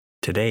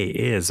Today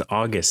is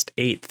August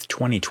 8th,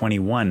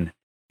 2021.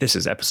 This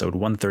is episode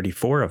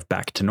 134 of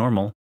Back to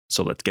Normal,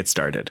 so let's get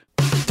started.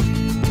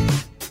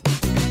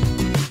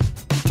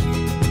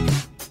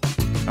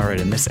 All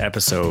right, in this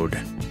episode,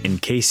 in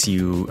case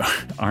you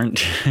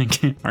aren't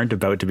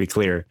about to be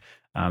clear,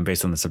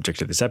 based on the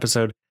subject of this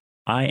episode,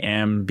 I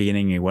am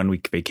beginning a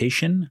 1-week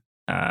vacation.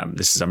 I'm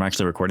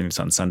actually recording this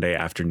on Sunday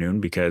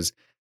afternoon because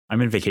I'm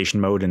in vacation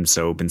mode and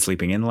so been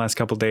sleeping in the last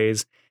couple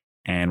days.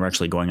 And we're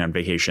actually going on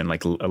vacation,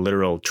 like a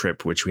literal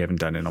trip, which we haven't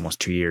done in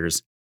almost 2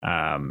 years,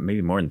 maybe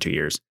more than 2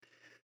 years,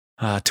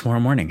 tomorrow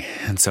morning.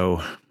 And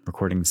so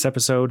recording this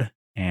episode,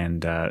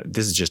 and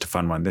this is just a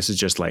fun one. This is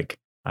just like,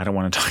 I don't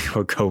want to talk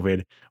about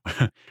COVID.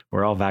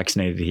 We're all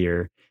vaccinated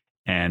here.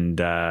 And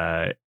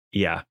I'm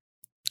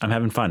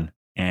having fun.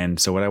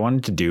 And so what I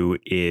wanted to do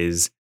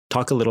is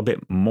talk a little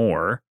bit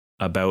more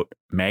about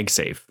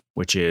MagSafe,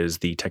 which is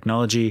the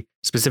technology,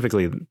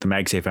 specifically the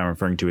MagSafe I'm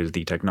referring to is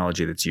the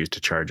technology that's used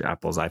to charge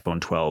Apple's iPhone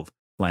 12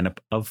 lineup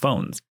of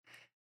phones.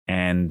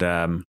 And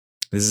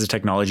this is a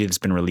technology that's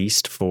been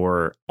released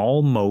for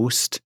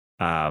almost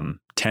 10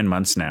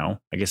 months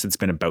now. I guess it's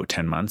been about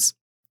 10 months.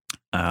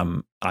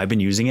 I've been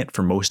using it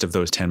for most of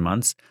those 10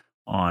 months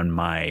on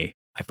my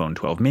iPhone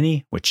 12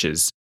 mini, which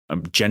is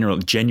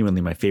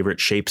genuinely my favorite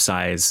shape,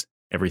 size,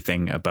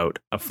 everything about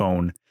a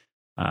phone.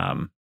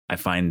 I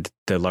find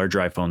the larger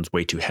iPhones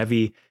way too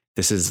heavy.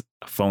 This is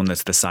a phone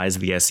that's the size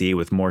of the SE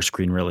with more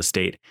screen real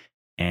estate.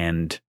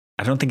 And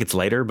I don't think it's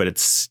lighter, but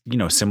it's,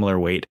 similar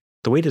weight.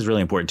 The weight is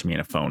really important to me in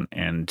a phone.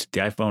 And the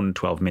iPhone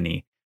 12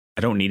 mini,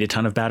 I don't need a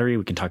ton of battery.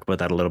 We can talk about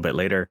that a little bit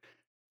later.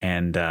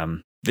 And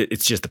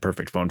it's just the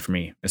perfect phone for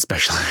me,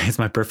 especially it's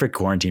my perfect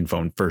quarantine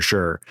phone for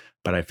sure.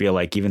 But I feel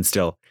like even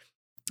still,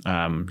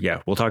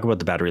 we'll talk about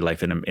the battery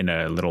life in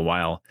a little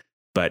while.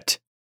 But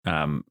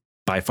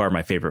by far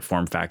my favorite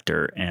form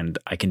factor, and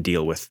I can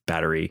deal with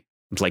battery.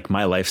 Like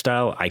my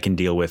lifestyle, I can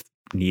deal with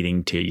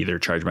needing to either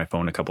charge my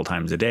phone a couple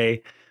times a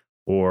day,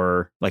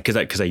 or like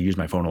because I use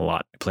my phone a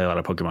lot. I play a lot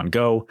of Pokemon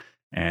Go,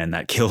 and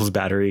that kills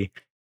battery.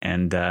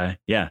 And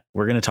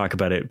we're gonna talk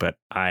about it. But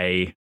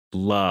I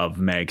love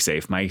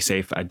MagSafe.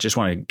 MagSafe. I just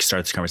want to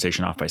start this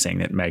conversation off by saying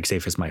that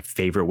MagSafe is my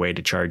favorite way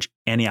to charge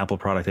any Apple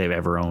product I've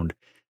ever owned.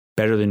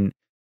 Better than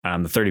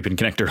the 30-pin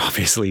connector,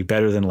 obviously.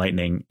 Better than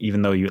Lightning,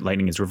 even though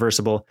Lightning is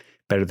reversible.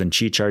 Better than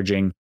Qi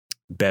charging.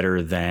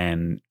 Better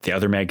than the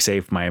other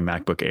MagSafe. My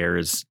MacBook Air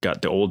has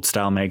got the old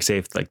style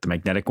MagSafe, like the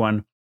magnetic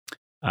one,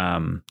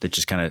 that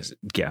just kind of,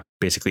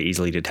 basically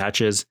easily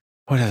detaches.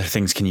 What other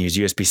things can you use?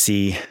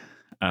 USB-C.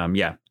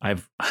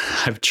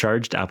 I've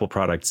charged Apple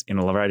products in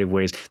a variety of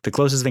ways. The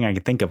closest thing I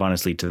can think of,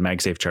 honestly, to the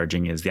MagSafe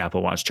charging is the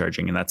Apple Watch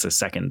charging, and that's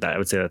I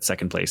would say that's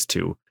second place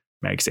to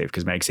MagSafe,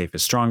 because MagSafe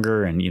is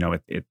stronger, and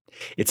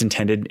it's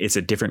intended. It's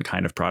a different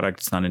kind of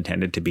product. It's not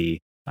intended to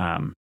be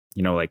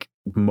like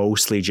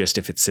mostly just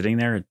if it's sitting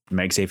there.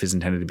 MagSafe is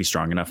intended to be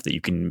strong enough that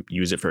you can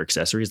use it for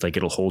accessories. Like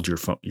it'll hold your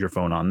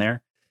phone on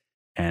there.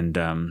 And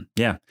so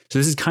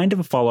this is kind of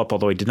a follow-up,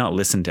 although I did not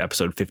listen to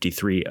episode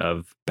 53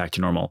 of Back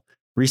to Normal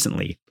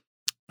recently.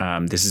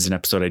 This is an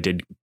episode I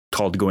did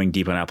called Going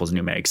Deep on Apple's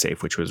new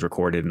MagSafe, which was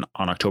recorded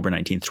on October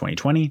 19th,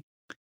 2020.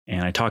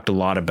 And I talked a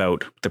lot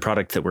about the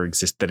product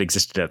that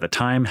existed at the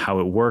time, how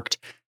it worked,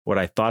 what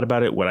I thought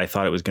about it, what I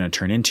thought it was going to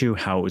turn into,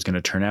 how it was going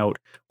to turn out,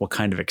 what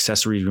kind of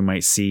accessories we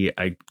might see.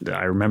 I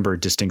remember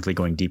distinctly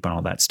going deep on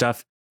all that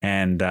stuff.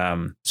 And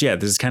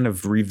this is kind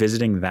of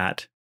revisiting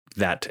that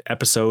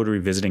episode,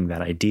 revisiting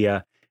that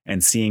idea,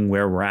 and seeing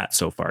where we're at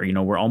so far.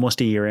 We're almost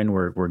a year in.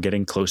 We're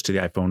getting close to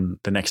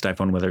the next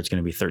iPhone, whether it's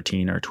going to be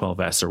 13 or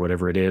 12S or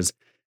whatever it is.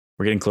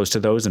 We're getting close to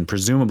those, and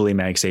presumably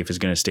MagSafe is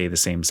going to stay the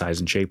same size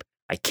and shape.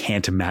 I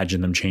can't imagine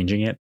them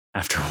changing it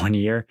after 1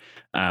 year.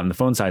 The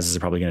phone sizes are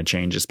probably going to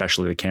change,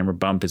 especially the camera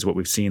bump is what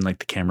we've seen. Like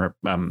the camera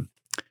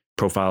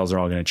profiles are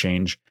all going to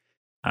change,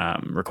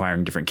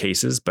 requiring different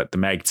cases. But the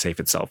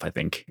MagSafe itself, I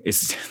think,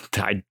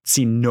 I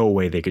see no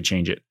way they could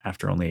change it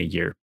after only a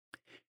year.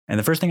 And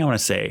the first thing I want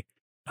to say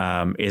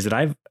is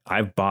that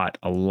I've bought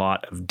a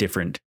lot of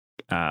different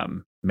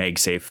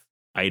MagSafe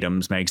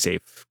items,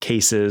 MagSafe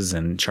cases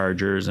and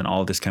chargers and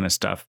all this kind of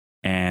stuff.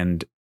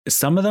 And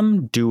some of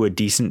them do a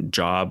decent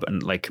job,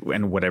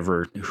 and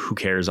whatever, who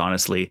cares,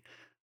 honestly,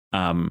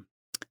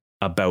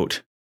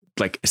 about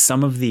like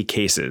some of the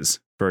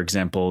cases, for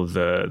example,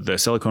 the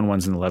silicone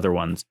ones and the leather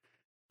ones,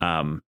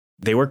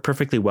 they work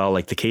perfectly well.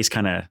 Like the case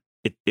kind of,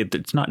 it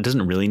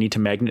doesn't really need to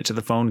magnet to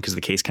the phone because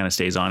the case kind of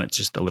stays on. It's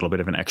just a little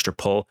bit of an extra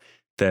pull.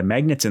 The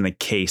magnets in the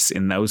case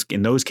in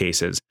those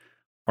cases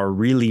are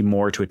really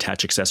more to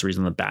attach accessories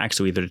on the back.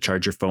 So either to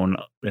charge your phone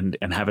and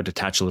have it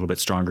attach a little bit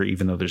stronger,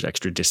 even though there's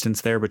extra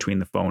distance there between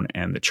the phone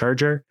and the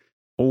charger,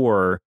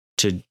 or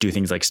to do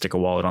things like stick a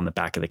wallet on the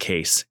back of the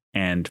case.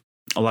 And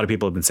a lot of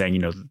people have been saying,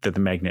 that the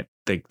magnet,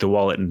 the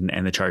wallet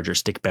and the charger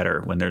stick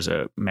better when there's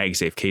a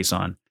MagSafe case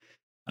on,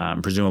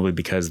 presumably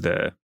because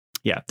the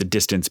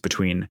distance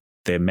between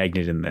the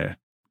magnet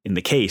in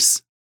the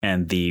case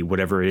and the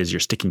whatever it is you're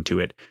sticking to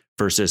it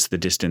versus the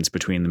distance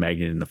between the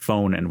magnet and the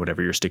phone and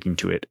whatever you're sticking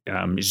to it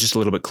is just a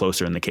little bit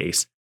closer in the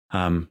case.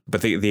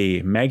 But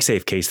the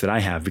MagSafe case that I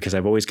have, because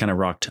I've always kind of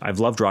I've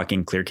loved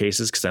rocking clear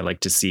cases because I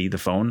like to see the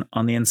phone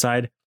on the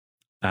inside.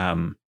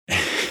 And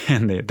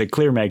the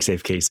clear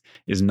MagSafe case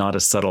is not a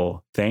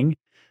subtle thing.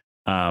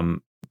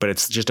 But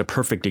it's just a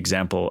perfect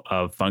example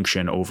of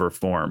function over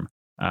form.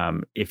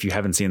 If you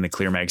haven't seen the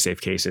clear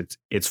MagSafe case,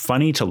 it's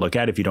funny to look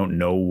at if you don't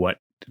know what,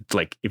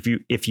 like if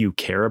you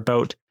care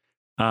about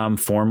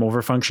form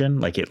over function,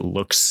 like it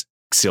looks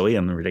silly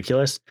and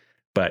ridiculous.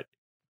 But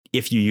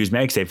if you use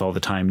MagSafe all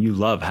the time, you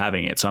love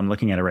having it. So I'm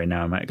looking at it right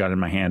now. I got it in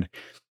my hand.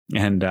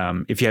 And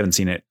if you haven't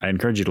seen it, I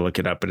encourage you to look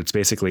it up. But it's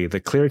basically the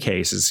clear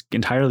case is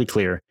entirely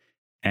clear.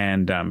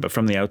 And but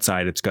from the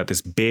outside, it's got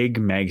this big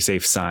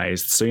MagSafe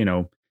size.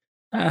 So,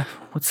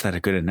 what's a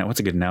good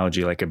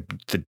analogy? Like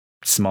the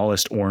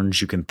smallest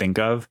orange you can think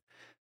of,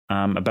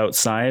 about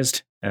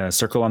sized,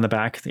 circle on the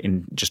back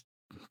in just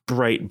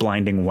bright,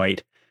 blinding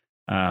white,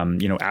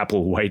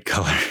 apple white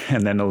color,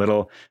 and then a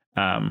little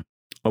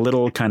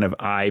kind of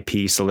eye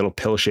piece, a little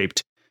pill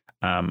shaped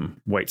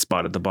white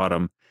spot at the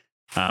bottom.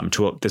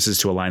 This is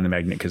to align the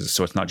magnet,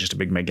 so it's not just a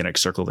big magnetic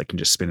circle that can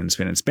just spin and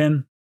spin and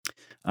spin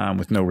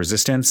with no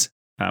resistance.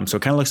 So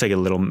it kind of looks like a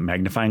little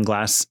magnifying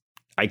glass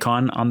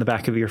icon on the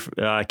back of your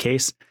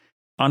case.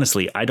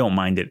 Honestly, I don't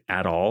mind it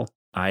at all.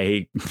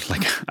 I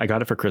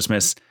got it for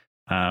Christmas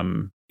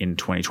in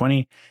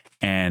 2020,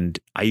 and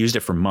I used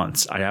it for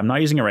months. I'm not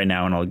using it right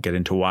now, and I'll get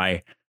into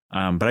why.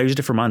 But I used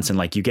it for months, and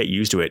like you get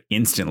used to it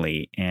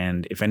instantly.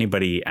 And if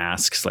anybody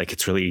asks, like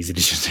it's really easy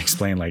to just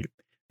explain, like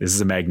this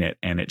is a magnet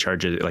and it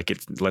charges, like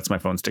it lets my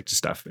phone stick to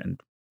stuff.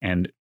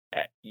 And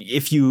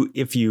if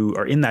you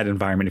are in that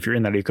environment, if you're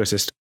in that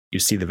ecosystem, you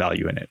see the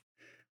value in it.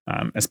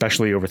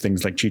 Especially over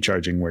things like Qi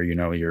charging, where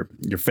you're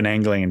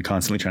finagling and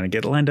constantly trying to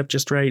get it lined up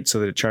just right so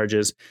that it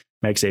charges.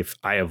 MagSafe,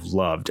 I have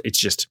loved. It's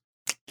just,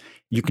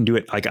 you can do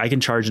it. Like I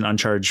can charge and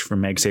uncharge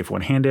from MagSafe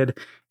one-handed.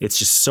 It's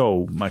just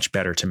so much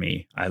better to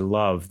me. I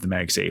love the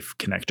MagSafe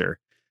connector.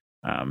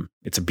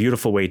 It's a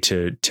beautiful way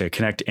to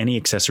connect any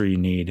accessory you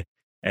need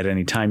at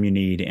any time you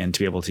need, and to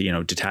be able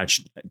to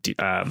detach,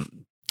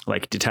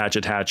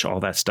 attach all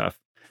that stuff.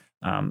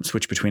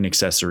 Switch between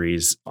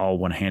accessories, all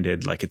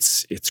one-handed. Like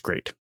it's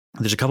great.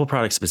 There's a couple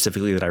products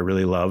specifically that I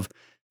really love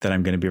that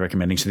I'm going to be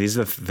recommending. So these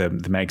are the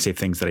MagSafe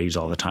things that I use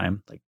all the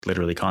time, like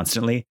literally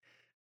constantly.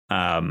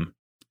 And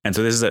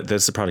so this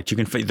is a product you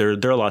can.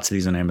 There are lots of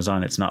these on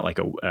Amazon. It's not like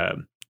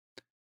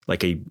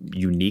a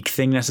unique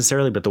thing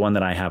necessarily, but the one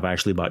that I have, I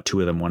actually bought two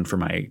of them. One for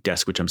my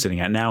desk, which I'm sitting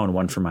at now, and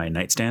one for my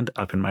nightstand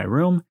up in my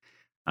room.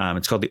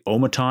 It's called the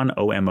Omoton,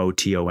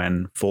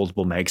 OMOTON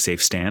foldable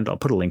MagSafe stand. I'll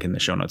put a link in the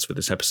show notes for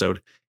this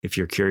episode if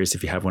you're curious,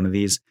 if you have one of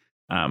these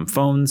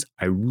phones.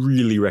 I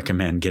really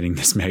recommend getting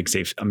this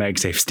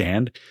MagSafe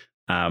stand.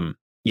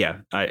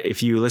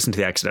 If you listen to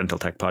the Accidental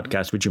Tech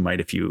podcast, which you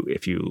might if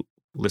you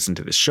listen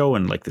to this show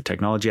and like the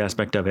technology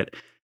aspect of it.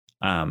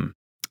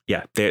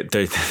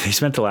 They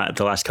spent the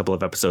last couple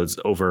of episodes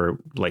over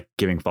like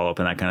giving follow-up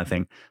and that kind of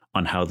thing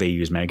on how they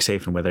use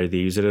MagSafe and whether they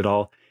use it at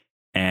all.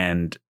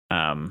 And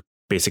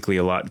basically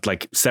a lot,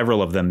 like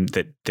several of them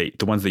the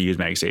ones that use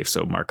MagSafe,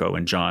 so Marco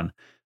and John,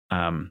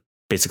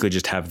 basically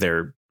just have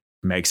their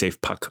MagSafe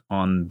puck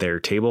on their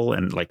table,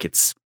 and like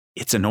it's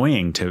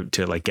annoying to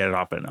like get it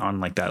off and on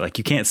like that. Like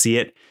you can't see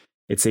it.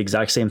 It's the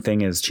exact same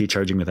thing as Qi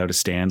charging without a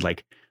stand.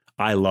 Like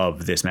I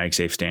love this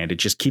MagSafe stand. It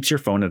just keeps your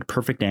phone at a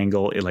perfect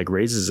angle. It like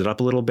raises it up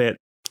a little bit.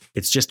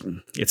 It's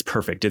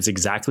perfect. It's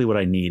exactly what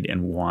I need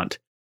and want.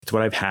 It's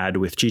what I've had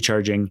with Qi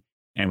charging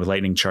and with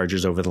Lightning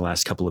chargers over the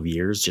last couple of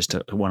years, just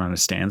one on a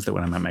stand, that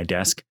when I'm at my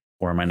desk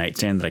or on my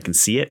nightstand that I can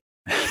see it,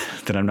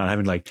 that I'm not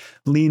having to like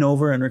lean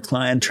over and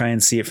recline, try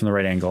and see it from the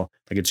right angle.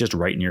 Like it's just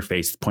right in your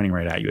face, pointing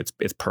right at you.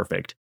 It's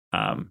perfect.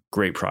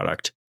 Great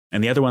product.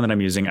 And the other one that I'm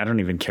using, I don't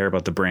even care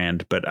about the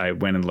brand, but I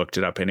went and looked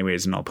it up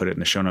anyways, and I'll put it in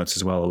the show notes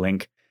as well, a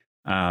link.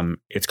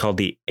 It's called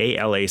the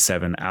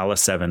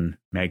ALA7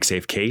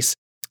 MagSafe case.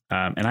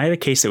 And I had a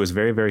case that was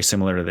very, very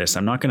similar to this.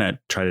 I'm not going to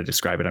try to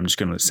describe it. I'm just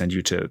going to send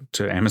you to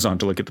Amazon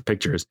to look at the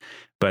pictures.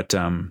 But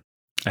I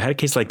had a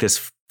case like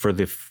this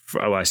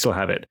I still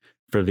have it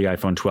for the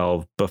iPhone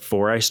 12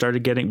 before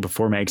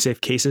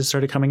MagSafe cases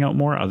started coming out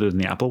more, other than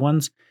the Apple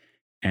ones.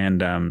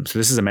 And so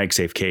this is a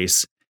MagSafe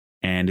case,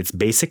 and it's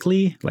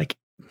basically like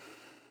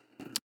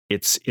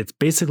it's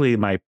basically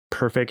my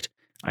perfect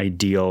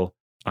ideal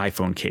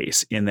iPhone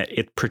case in that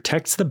it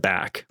protects the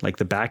back. Like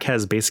the back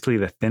has basically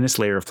the thinnest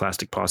layer of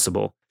plastic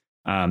possible.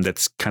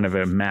 That's kind of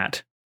a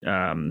matte,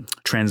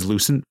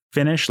 translucent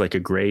finish, like a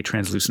gray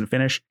translucent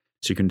finish.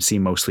 So you can see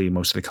most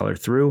of the color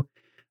through.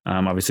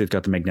 Obviously it's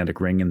got the magnetic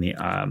ring and the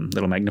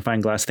little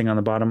magnifying glass thing on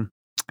the bottom.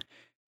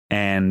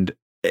 And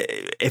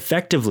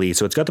effectively,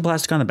 so it's got the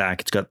plastic on the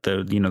back. It's got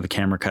the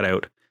camera cut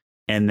out.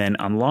 And then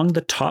along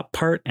the top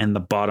part and the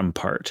bottom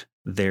part,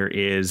 there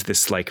is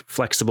this like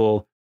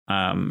flexible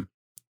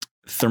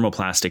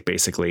thermoplastic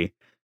basically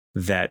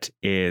that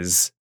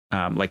is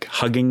like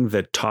hugging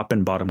the top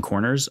and bottom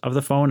corners of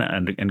the phone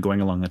and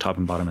going along the top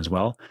and bottom as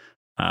well.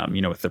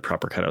 With the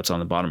proper cutouts on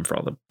the bottom for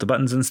all the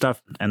buttons and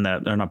stuff, and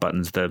they're not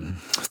buttons, the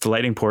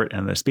lightning port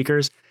and the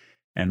speakers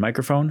and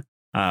microphone.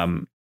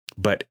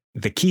 But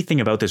the key thing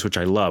about this, which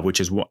I love, which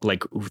is what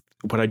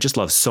I just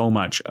love so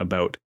much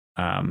about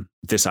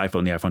this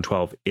iPhone, the iPhone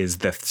 12, is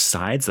the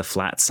sides, the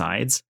flat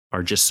sides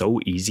are just so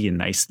easy and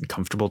nice and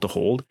comfortable to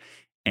hold.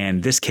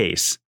 And this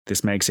case,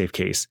 this MagSafe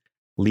case,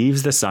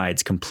 leaves the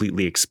sides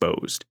completely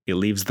exposed. It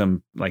leaves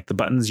them like the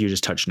buttons you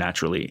just touch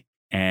naturally.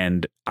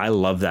 And I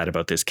love that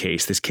about this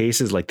case. This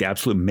case is like the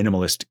absolute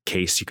minimalist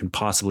case you can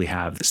possibly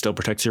have that still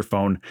protects your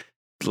phone,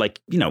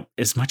 like,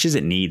 as much as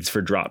it needs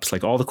for drops.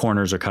 Like all the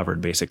corners are covered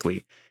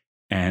basically,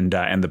 and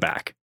the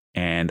back.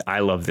 And I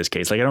love this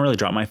case. Like I don't really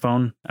drop my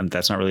phone.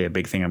 That's not really a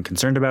big thing I'm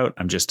concerned about.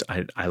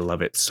 I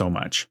love it so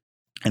much.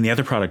 And the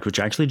other product, which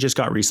I actually just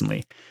got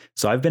recently.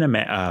 So I've been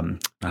not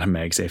a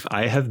MagSafe.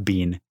 I have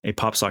been a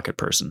pop socket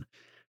person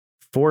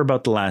for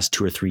about the last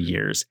 2 or 3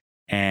 years.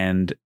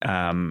 And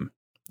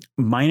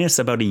minus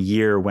about a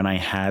year when I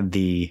had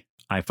the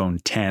iPhone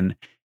 10.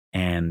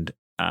 And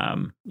I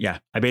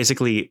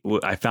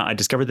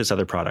discovered this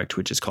other product,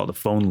 which is called a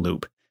phone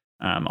loop.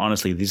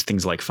 Honestly, these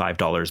things are like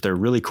 $5. They're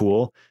really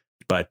cool,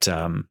 but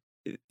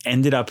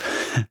ended up,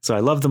 so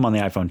I love them on the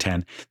iPhone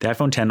 10. The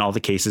iPhone 10, all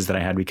the cases that I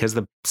had, because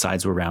the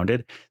sides were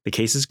rounded, the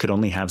cases could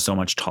only have so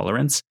much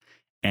tolerance.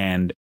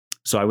 And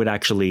so I would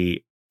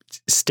actually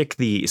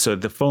so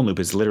the phone loop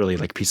is literally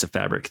like a piece of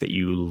fabric that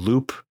you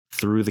loop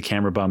through the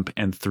camera bump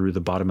and through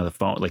the bottom of the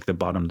phone, like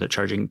the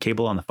charging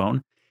cable on the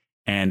phone.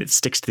 And it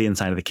sticks to the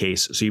inside of the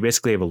case. So you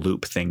basically have a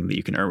loop thing that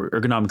you can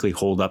ergonomically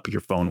hold up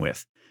your phone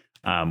with,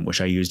 which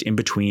I used in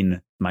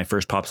between my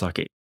first pop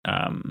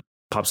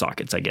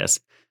sockets, I guess.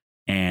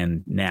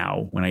 And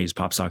now when I use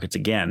pop sockets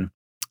again,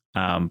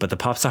 but the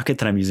pop socket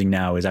that I'm using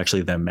now is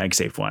actually the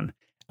MagSafe one.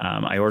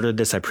 I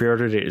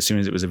pre-ordered it as soon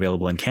as it was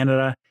available in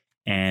Canada,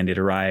 and it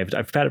arrived.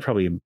 I've had it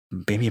probably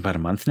maybe about a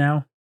month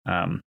now.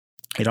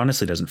 It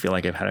honestly doesn't feel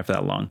like I've had it for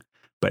that long,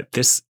 but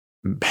this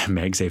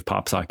MagSafe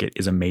pop socket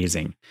is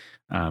amazing.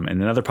 And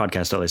another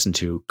podcast I listened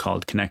to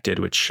called Connected,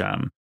 which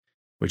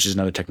is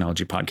another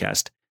technology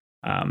podcast.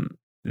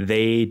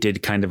 They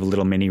did kind of a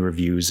little mini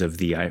reviews of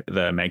the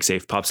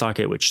MagSafe pop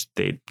socket, which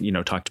they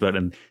talked about,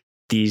 and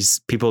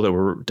these people that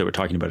were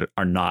talking about it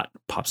are not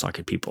pop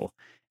socket people,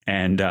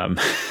 and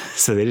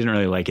so they didn't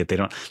really like it. They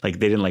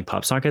didn't like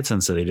pop sockets,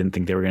 and so they didn't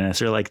think they were going to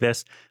necessarily like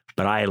this.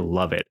 But I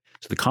love it.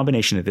 So the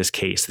combination of this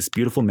case, this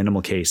beautiful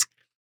minimal case,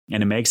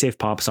 and a MagSafe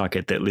pop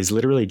socket that is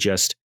literally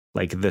just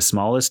like the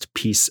smallest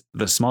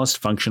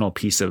functional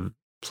piece of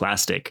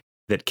plastic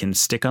that can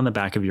stick on the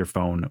back of your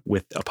phone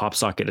with a pop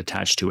socket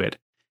attached to it.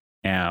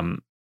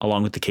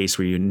 Along with the case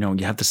where you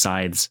have the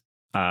sides.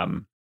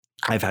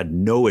 I've had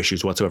no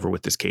issues whatsoever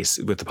with this case,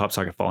 with the pop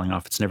socket falling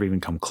off. It's never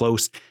even come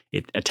close.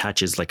 It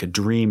attaches like a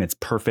dream. It's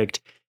perfect.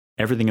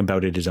 Everything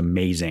about it is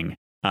amazing.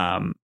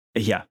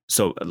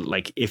 So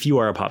like if you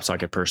are a pop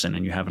socket person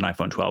and you have an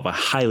iPhone 12, I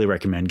highly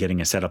recommend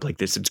getting a setup like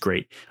this. It's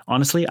great.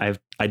 Honestly,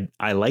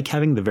 I like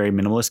having the very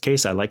minimalist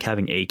case. I like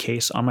having a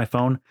case on my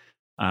phone.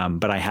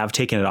 But I have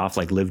taken it off,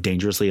 like live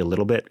dangerously a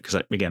little bit, because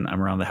again,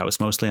 I'm around the house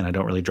mostly and I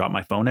don't really drop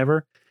my phone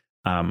ever.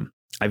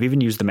 I've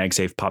even used the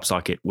MagSafe pop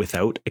socket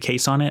without a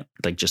case on it,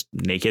 like just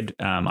naked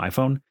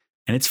iPhone,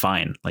 and it's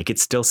fine. Like it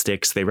still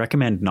sticks. They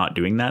recommend not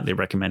doing that. They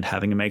recommend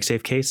having a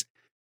MagSafe case,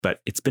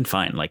 but it's been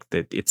fine. Like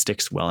it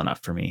sticks well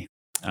enough for me.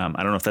 I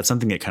don't know if that's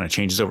something that kind of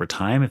changes over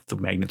time. If the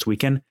magnets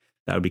weaken,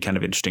 that would be kind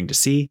of interesting to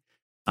see.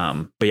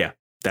 But yeah,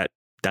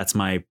 that's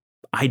my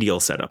ideal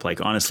setup.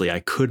 Like honestly, I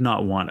could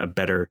not want a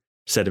better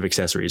set of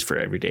accessories for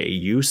everyday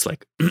use,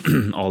 like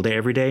all day,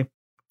 every day,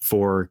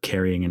 for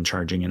carrying and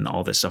charging and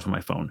all this stuff on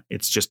my phone.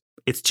 It's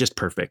just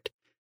perfect.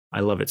 I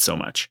love it so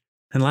much.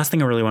 And the last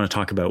thing I really want to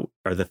talk about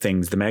are the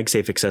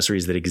MagSafe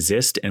accessories that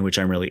exist and which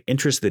I'm really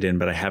interested in,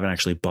 but I haven't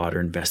actually bought or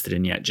invested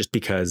in yet, just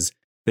because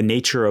the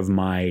nature of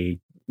my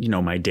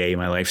day,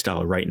 my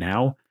lifestyle right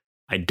now,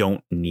 I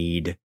don't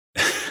need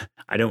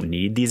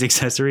these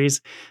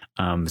accessories.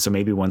 So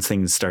maybe once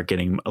things start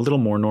getting a little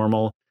more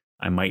normal,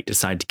 I might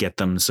decide to get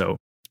them. So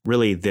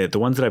really the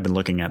ones that I've been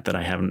looking at that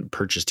I haven't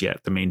purchased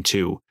yet, the main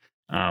two,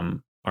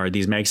 are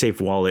these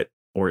MagSafe wallet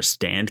or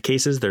stand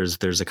cases.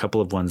 There's a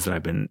couple of ones that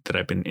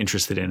I've been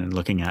interested in and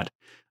looking at.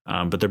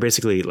 But they're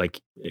basically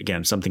like,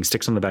 again, something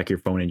sticks on the back of your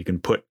phone and you can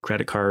put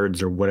credit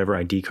cards or whatever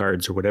ID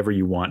cards or whatever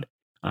you want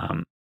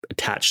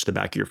attached to the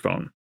back of your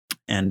phone.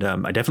 And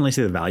I definitely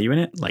see the value in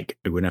it. Like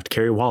I wouldn't have to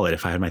carry a wallet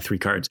if I had my 3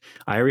 cards.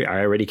 I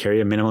already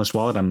carry a minimalist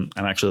wallet. I'm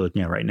actually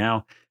looking at right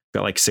now.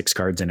 Got like 6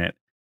 cards in it.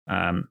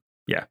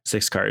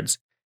 6 cards.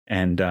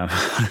 And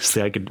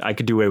honestly, I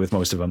could do away with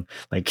most of them.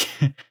 Like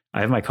I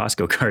have my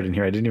Costco card in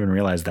here. I didn't even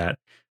realize that.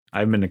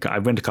 I went to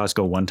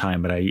Costco one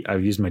time, but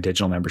I've used my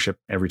digital membership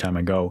every time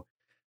I go.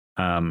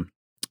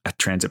 At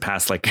Transit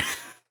Pass, like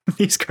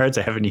these cards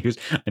I haven't used.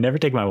 I never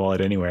take my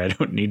wallet anywhere. I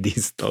don't need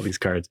all these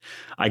cards.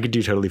 I could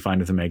do totally fine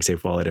with a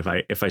MagSafe wallet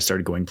if I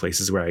started going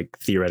places where I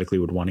theoretically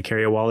would want to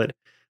carry a wallet.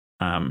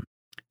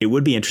 It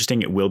would be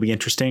interesting. It will be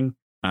interesting.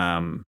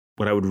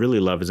 What I would really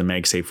love is a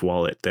MagSafe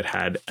wallet that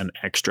had an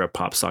extra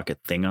pop socket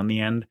thing on the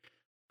end.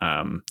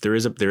 There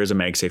is a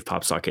MagSafe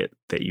pop socket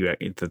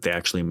that they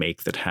actually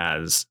make that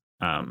has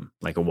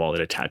like a wallet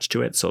attached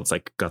to it. So it's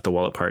like got the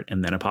wallet part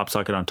and then a pop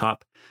socket on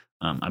top.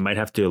 I might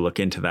have to look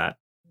into that,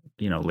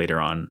 later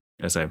on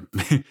as I'm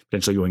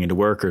potentially going into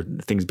work or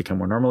things become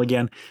more normal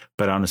again.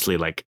 But honestly,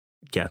 like,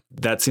 yeah,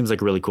 that seems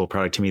like a really cool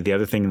product to me. The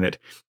other thing that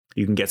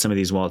you can get some of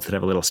these wallets that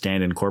have a little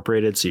stand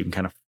incorporated, so you can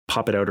kind of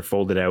pop it out or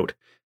fold it out.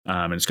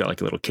 And it's got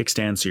like a little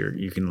kickstand, so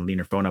you can lean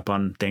your phone up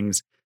on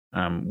things.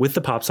 With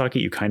the pop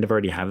socket, you kind of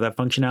already have that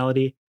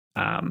functionality.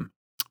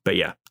 But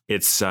yeah,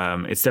 it's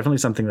definitely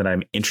something that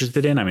I'm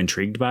interested in. I'm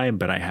intrigued by,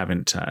 but I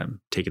haven't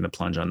taken the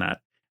plunge on that.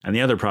 And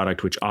the other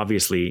product, which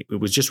obviously it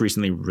was just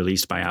recently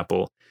released by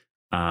Apple,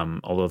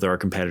 although there are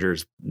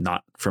competitors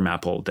not from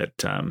Apple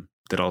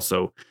that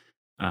also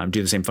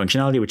do the same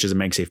functionality, which is a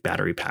MagSafe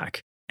battery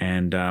pack.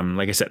 And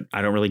like I said,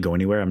 I don't really go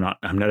anywhere. I'm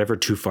not ever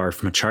too far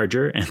from a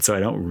charger, and so I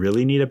don't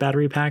really need a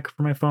battery pack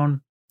for my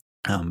phone.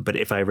 But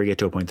if I ever get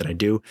to a point that I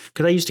do,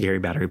 because I used to carry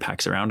battery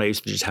packs around, I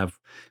used to just have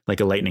like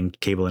a lightning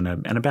cable and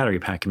a battery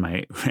pack in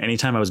my,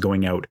 anytime I was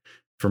going out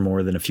for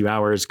more than a few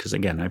hours. Cause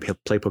again, I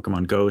play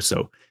Pokemon Go.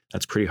 So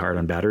that's pretty hard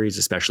on batteries,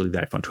 especially the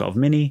iPhone 12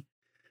 mini.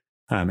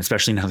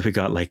 Especially now that we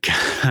got like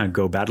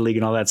Go Battle League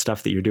and all that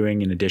stuff that you're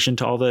doing in addition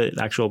to all the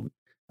actual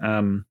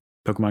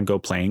Pokemon Go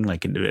playing,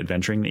 like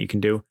adventuring that you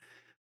can do.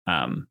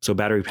 So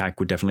battery pack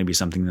would definitely be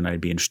something that I'd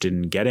be interested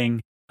in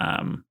getting.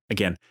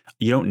 Again,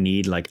 you don't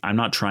need, like, I'm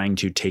not trying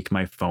to take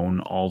my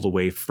phone all the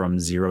way from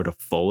 0 to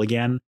full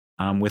again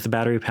with a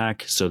battery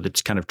pack. So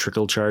that's kind of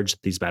trickle charge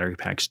these battery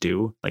packs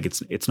do. Like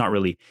it's not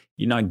really,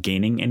 you're not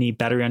gaining any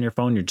battery on your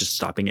phone. You're just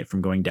stopping it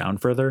from going down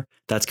further.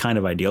 That's kind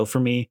of ideal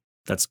for me.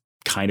 That's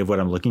kind of what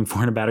I'm looking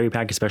for in a battery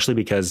pack, especially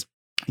because,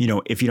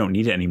 if you don't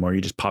need it anymore,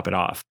 you just pop it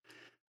off.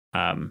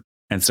 And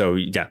so,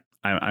 yeah,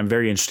 I'm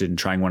very interested in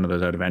trying one of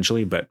those out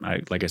eventually, but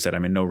like I said,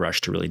 I'm in no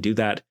rush to really do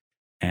that.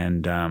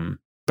 And,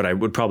 but I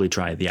would probably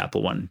try the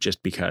Apple one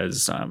just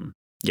because,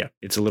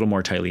 it's a little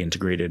more tightly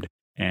integrated.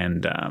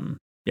 And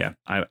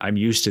I'm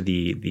used to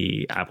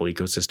the Apple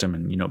ecosystem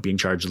and, being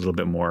charged a little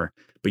bit more,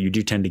 but you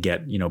do tend to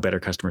get, better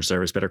customer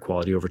service, better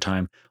quality over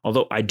time.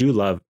 Although I do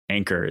love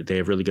Anchor. They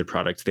have really good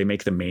products. They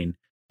make the main,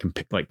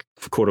 like,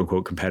 quote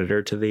unquote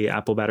competitor to the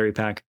Apple battery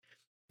pack,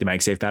 the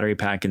MagSafe battery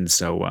pack. And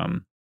so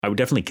I would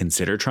definitely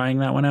consider trying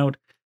that one out.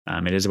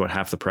 It is about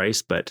half the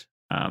price, but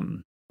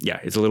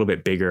it's a little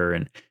bit bigger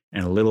and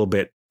a little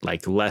bit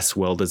like less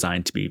well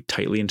designed to be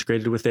tightly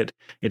integrated with it.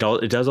 It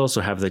does also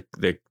have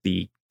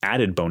the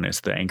added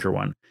bonus, the Anchor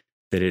one,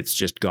 that it's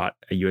just got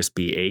a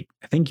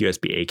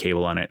USB-A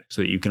cable on it,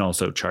 so that you can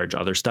also charge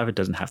other stuff. It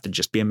doesn't have to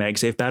just be a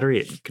MagSafe battery.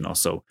 It can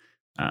also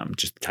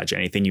just attach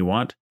anything you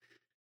want.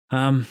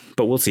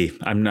 But we'll see.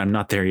 I'm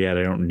not there yet.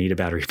 I don't need a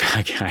battery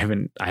pack. I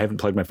haven't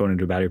plugged my phone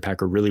into a battery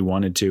pack or really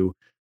wanted to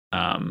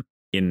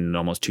in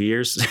almost 2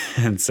 years.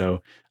 And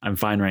so I'm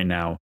fine right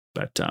now,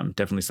 but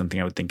definitely something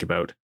I would think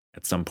about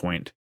at some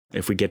point.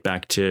 If we get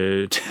back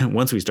to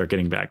once we start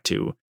getting back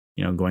to,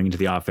 going into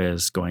the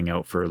office, going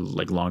out for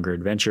like longer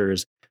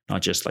adventures,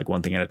 not just like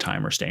one thing at a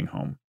time or staying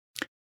home.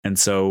 And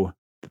so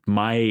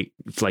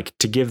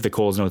to give the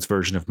Coles Notes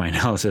version of my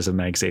analysis of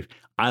MagSafe,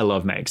 I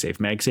love MagSafe.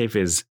 MagSafe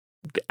is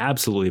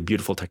absolutely a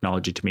beautiful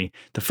technology to me.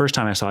 The first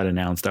time I saw it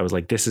announced, I was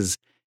like, this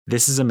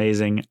is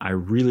amazing. I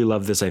really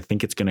love this. I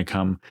think it's going to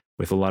come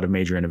with a lot of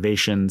major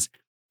innovations.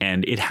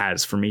 And it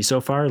has for me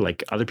so far.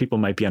 Like, other people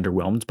might be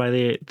underwhelmed by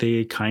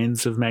the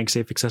kinds of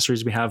MagSafe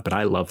accessories we have, but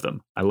I love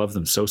them. I love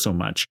them so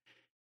much.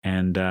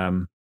 And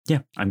I'm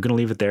going to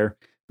leave it there.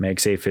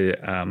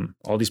 MagSafe,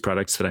 all these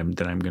products that I'm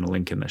going to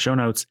link in the show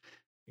notes,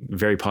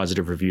 very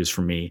positive reviews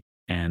from me.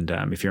 And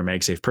if you're a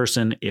MagSafe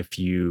person, if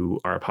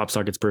you are a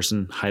PopSockets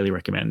person, highly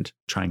recommend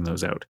trying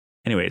those out.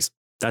 Anyways,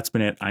 that's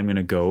been it. I'm going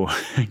to go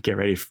get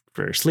ready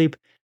for sleep,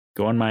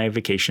 go on my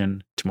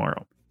vacation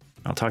tomorrow.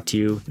 I'll talk to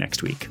you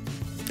next week.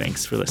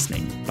 Thanks for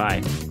listening.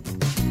 Bye.